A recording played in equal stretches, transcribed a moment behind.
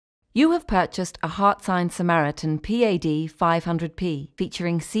You have purchased a HeartSine Samaritan PAD 500p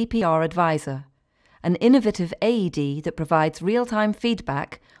featuring CPR Advisor, an innovative AED that provides real-time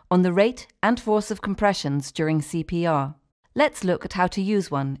feedback on the rate and force of compressions during CPR. Let's look at how to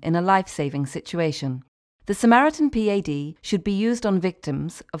use one in a life-saving situation. The Samaritan PAD should be used on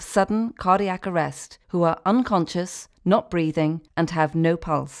victims of sudden cardiac arrest who are unconscious, not breathing, and have no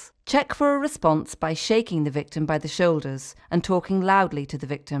pulse. Check for a response by shaking the victim by the shoulders and talking loudly to the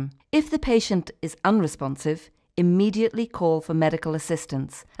victim. If the patient is unresponsive, immediately call for medical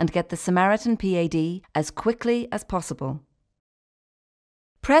assistance and get the Samaritan PAD as quickly as possible.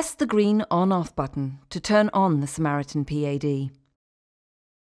 Press the green on-off button to turn on the Samaritan PAD.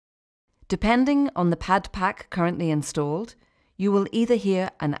 Depending on the pad pack currently installed, you will either hear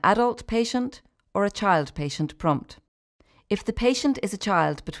an adult patient or a child patient prompt. If the patient is a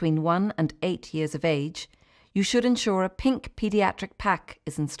child between 1 and 8 years of age, you should ensure a pink pediatric pack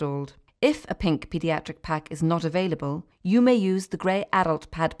is installed. If a pink pediatric pack is not available, you may use the grey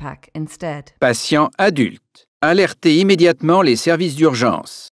adult pad pack instead. Patient adulte. Alertez immédiatement les services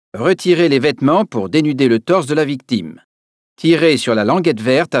d'urgence. Retirez les vêtements pour dénuder le torse de la victime. Tirez sur la languette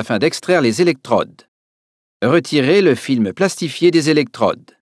verte afin d'extraire les électrodes. Retirez le film plastifié des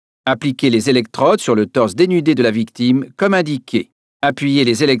électrodes. Appliquez les électrodes sur le torse dénudé de la victime comme indiqué. Appuyez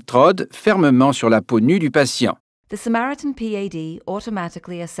les électrodes fermement sur la peau nue du patient. The Samaritan PAD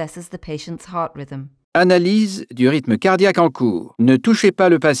automatically assesses the patient's heart rhythm. Analyse du rythme cardiaque en cours. Ne touchez pas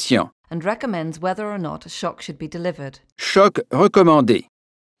le patient. And recommends whether or not a shock should be delivered. Choc recommandé.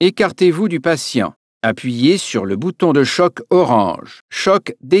 Écartez-vous du patient. Appuyez sur le bouton de choc orange.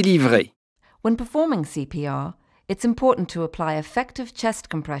 Choc délivré. When performing CPR, it's important to apply effective chest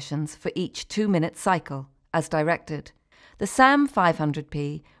compressions for each 2-minute cycle, as directed. The SAM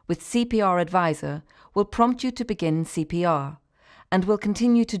 500p with CPR Advisor will prompt you to begin CPR, and will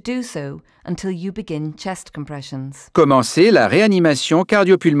continue to do so until you begin chest compressions. Commencez la réanimation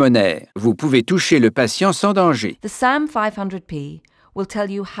cardiopulmonaire. Vous pouvez toucher le patient sans danger. The SAM 500p will tell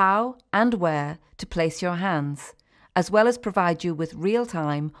you how and where to place your hands, as well as provide you with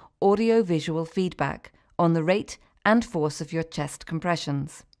real-time audio-visual feedback on the rate and force of your chest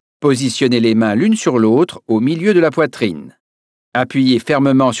compressions. Positionnez les mains l'une sur l'autre au milieu de la poitrine. Appuyez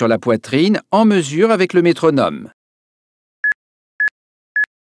fermement sur la poitrine en mesure avec le métronome.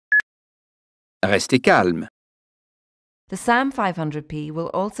 Restez calme. The SAM 500p will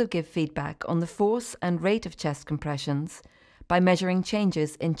also give feedback on the force and rate of chest compressions by measuring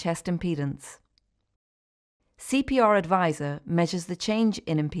changes in chest impedance. CPR Advisor measures the change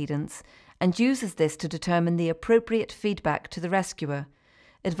in impedance and uses this to determine the appropriate feedback to the rescuer,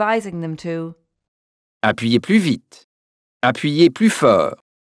 advising them to Appuyez plus vite. Appuyez plus fort.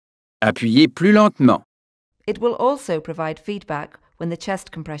 Appuyez plus lentement. It will also provide feedback when the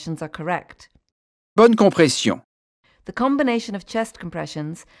chest compressions are correct. Bonne compression. The combination of chest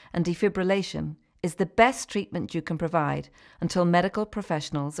compressions and defibrillation is the best treatment you can provide until medical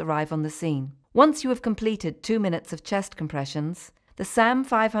professionals arrive on the scene. Once you have completed 2 minutes of chest compressions, the SAM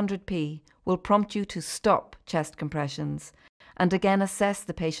 500p will prompt you to stop chest compressions and again assess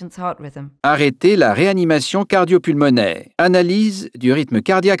the patient's heart rhythm. Arrêtez la réanimation cardiopulmonaire. Analyse du rythme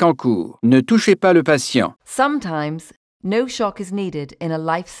cardiaque en cours. Ne touchez pas le patient. Sometimes, no shock is needed in a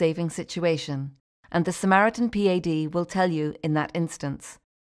life-saving situation, and the Samaritan PAD will tell you in that instance.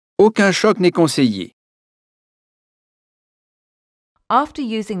 Aucun choc n'est conseillé. After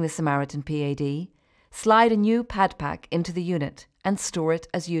using the Samaritan PAD, slide a new pad pack into the unit and store it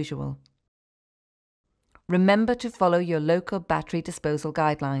as usual. Remember to follow your local battery disposal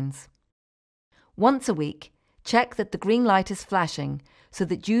guidelines. Once a week, check that the green light is flashing so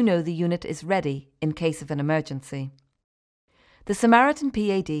that you know the unit is ready in case of an emergency. The Samaritan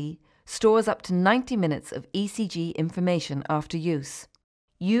PAD stores up to 90 minutes of ECG information after use.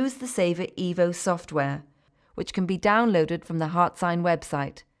 Use the Saver Evo software, which can be downloaded from the HeartSine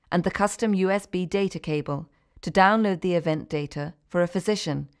website, and the custom USB data cable to download the event data for a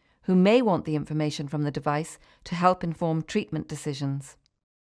physician who may want the information from the device to help inform treatment decisions.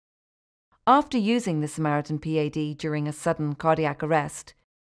 After using the Samaritan PAD during a sudden cardiac arrest,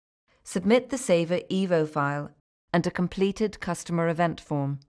 submit the Saver Evo file and a completed customer event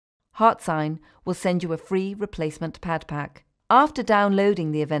form. HeartSine will send you a free replacement pad pack. After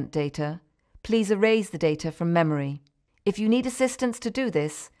downloading the event data, please erase the data from memory. If you need assistance to do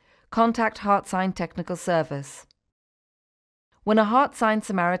this, contact HeartSine Technical Service. When a HeartSine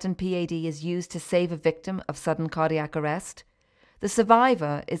Samaritan PAD is used to save a victim of sudden cardiac arrest, the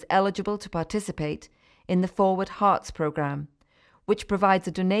survivor is eligible to participate in the Forward Hearts program, which provides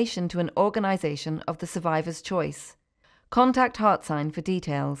a donation to an organization of the survivor's choice. Contact HeartSine for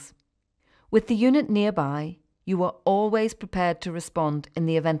details. With the unit nearby, you are always prepared to respond in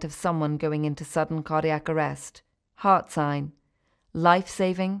the event of someone going into sudden cardiac arrest. HeartSine.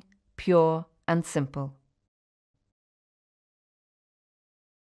 Life-saving, pure and simple.